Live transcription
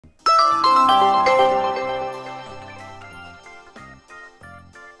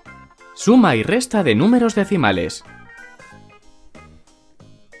Suma y resta de números decimales.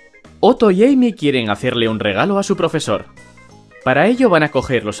 Otto y Amy quieren hacerle un regalo a su profesor. Para ello van a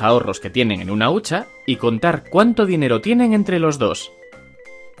coger los ahorros que tienen en una hucha y contar cuánto dinero tienen entre los dos.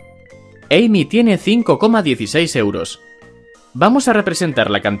 Amy tiene 5,16 euros. Vamos a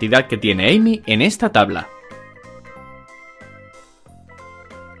representar la cantidad que tiene Amy en esta tabla.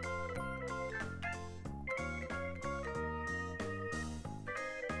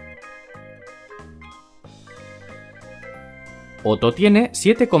 Otto tiene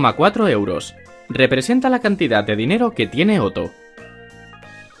 7,4 euros. Representa la cantidad de dinero que tiene Otto.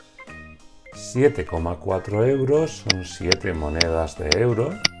 7,4 euros son 7 monedas de euro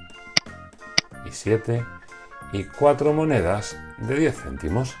y 7 y 4 monedas de 10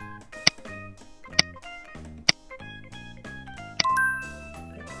 céntimos.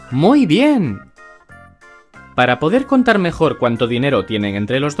 ¡Muy bien! Para poder contar mejor cuánto dinero tienen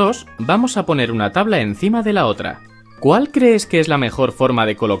entre los dos, vamos a poner una tabla encima de la otra. ¿Cuál crees que es la mejor forma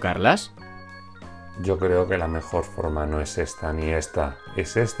de colocarlas? Yo creo que la mejor forma no es esta ni esta,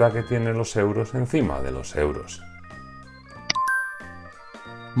 es esta que tiene los euros encima de los euros.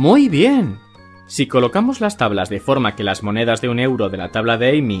 ¡Muy bien! Si colocamos las tablas de forma que las monedas de 1 euro de la tabla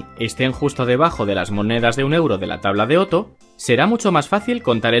de Amy estén justo debajo de las monedas de 1 euro de la tabla de Otto, será mucho más fácil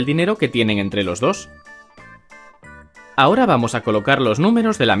contar el dinero que tienen entre los dos. Ahora vamos a colocar los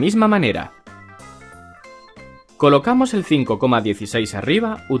números de la misma manera. Colocamos el 5,16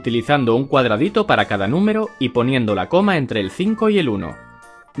 arriba utilizando un cuadradito para cada número y poniendo la coma entre el 5 y el 1.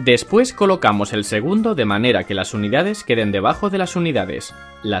 Después colocamos el segundo de manera que las unidades queden debajo de las unidades,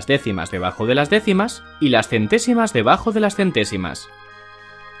 las décimas debajo de las décimas y las centésimas debajo de las centésimas.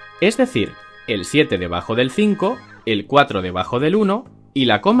 Es decir, el 7 debajo del 5, el 4 debajo del 1 y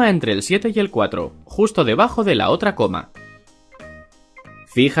la coma entre el 7 y el 4, justo debajo de la otra coma.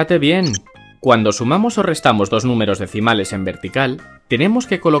 Fíjate bien. Cuando sumamos o restamos dos números decimales en vertical, tenemos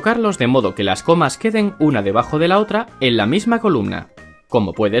que colocarlos de modo que las comas queden una debajo de la otra en la misma columna.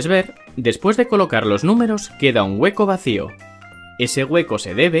 Como puedes ver, después de colocar los números queda un hueco vacío. Ese hueco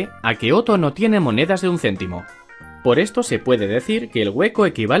se debe a que Otto no tiene monedas de 1 céntimo. Por esto se puede decir que el hueco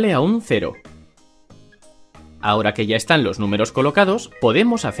equivale a un 0. Ahora que ya están los números colocados,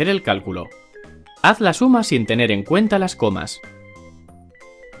 podemos hacer el cálculo. Haz la suma sin tener en cuenta las comas.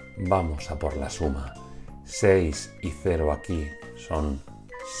 Vamos a por la suma. 6 y 0 aquí son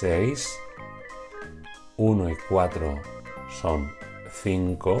 6. 1 y 4 son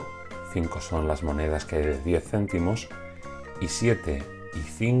 5. 5 son las monedas que hay de 10 céntimos. Y 7 y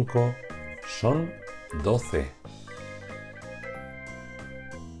 5 son 12.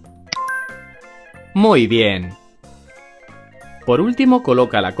 Muy bien. Por último,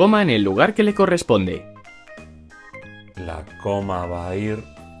 coloca la coma en el lugar que le corresponde. La coma va a ir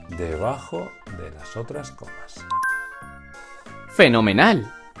debajo de las otras comas. ¡Fenomenal!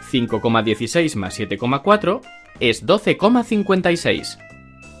 5,16 más 7,4 es 12,56.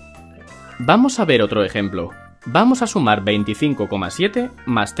 Vamos a ver otro ejemplo. Vamos a sumar 25,7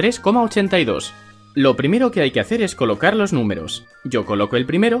 más 3,82. Lo primero que hay que hacer es colocar los números. Yo coloco el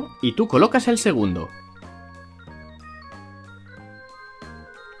primero y tú colocas el segundo.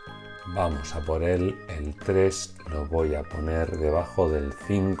 Vamos a por el 3 lo voy a poner debajo del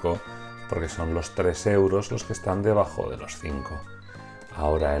 5 porque son los 3 euros los que están debajo de los 5.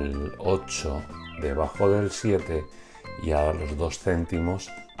 Ahora el 8 debajo del 7 y ahora los 2 céntimos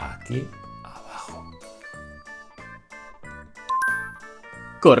aquí abajo.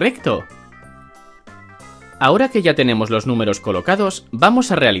 ¡Correcto! Ahora que ya tenemos los números colocados, vamos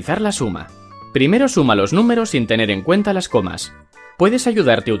a realizar la suma. Primero suma los números sin tener en cuenta las comas. Puedes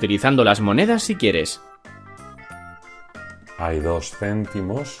ayudarte utilizando las monedas si quieres. Hay 2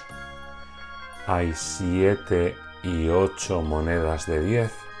 céntimos, hay 7 y 8 monedas de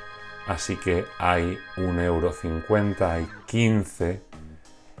 10, así que hay 1,50 €, hay 15,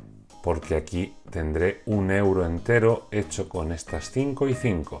 porque aquí tendré 1 euro entero hecho con estas 5 y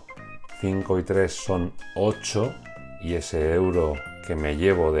 5. 5 y 3 son 8 y ese euro que me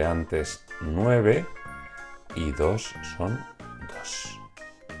llevo de antes 9 y 2 son 2.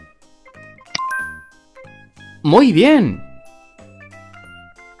 ¡Muy bien!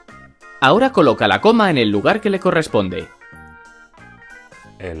 Ahora coloca la coma en el lugar que le corresponde.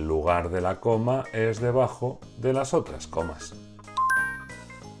 El lugar de la coma es debajo de las otras comas.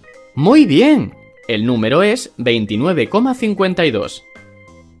 ¡Muy bien! El número es 29,52.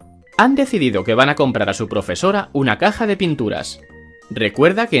 Han decidido que van a comprar a su profesora una caja de pinturas.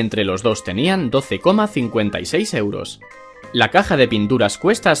 Recuerda que entre los dos tenían 12,56 euros. La caja de pinturas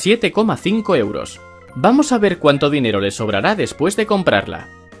cuesta 7,5 euros. Vamos a ver cuánto dinero les sobrará después de comprarla.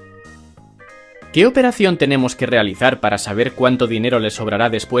 ¿Qué operación tenemos que realizar para saber cuánto dinero le sobrará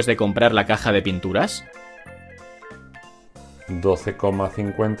después de comprar la caja de pinturas?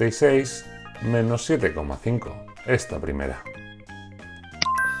 12,56 menos 7,5. Esta primera.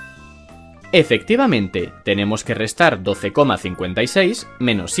 Efectivamente, tenemos que restar 12,56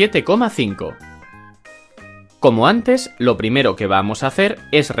 menos 7,5. Como antes, lo primero que vamos a hacer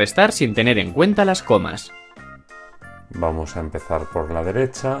es restar sin tener en cuenta las comas. Vamos a empezar por la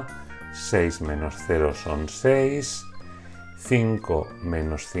derecha. 6 menos 0 son 6. 5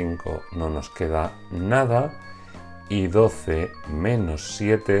 menos 5 no nos queda nada. Y 12 menos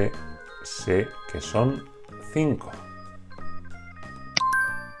 7 sé que son 5.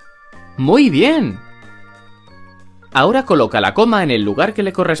 ¡Muy bien! Ahora coloca la coma en el lugar que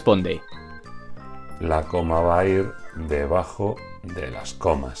le corresponde. La coma va a ir debajo de las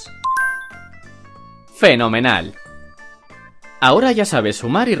comas. ¡Fenomenal! Ahora ya sabes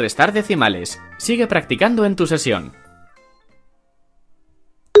sumar y restar decimales. Sigue practicando en tu sesión.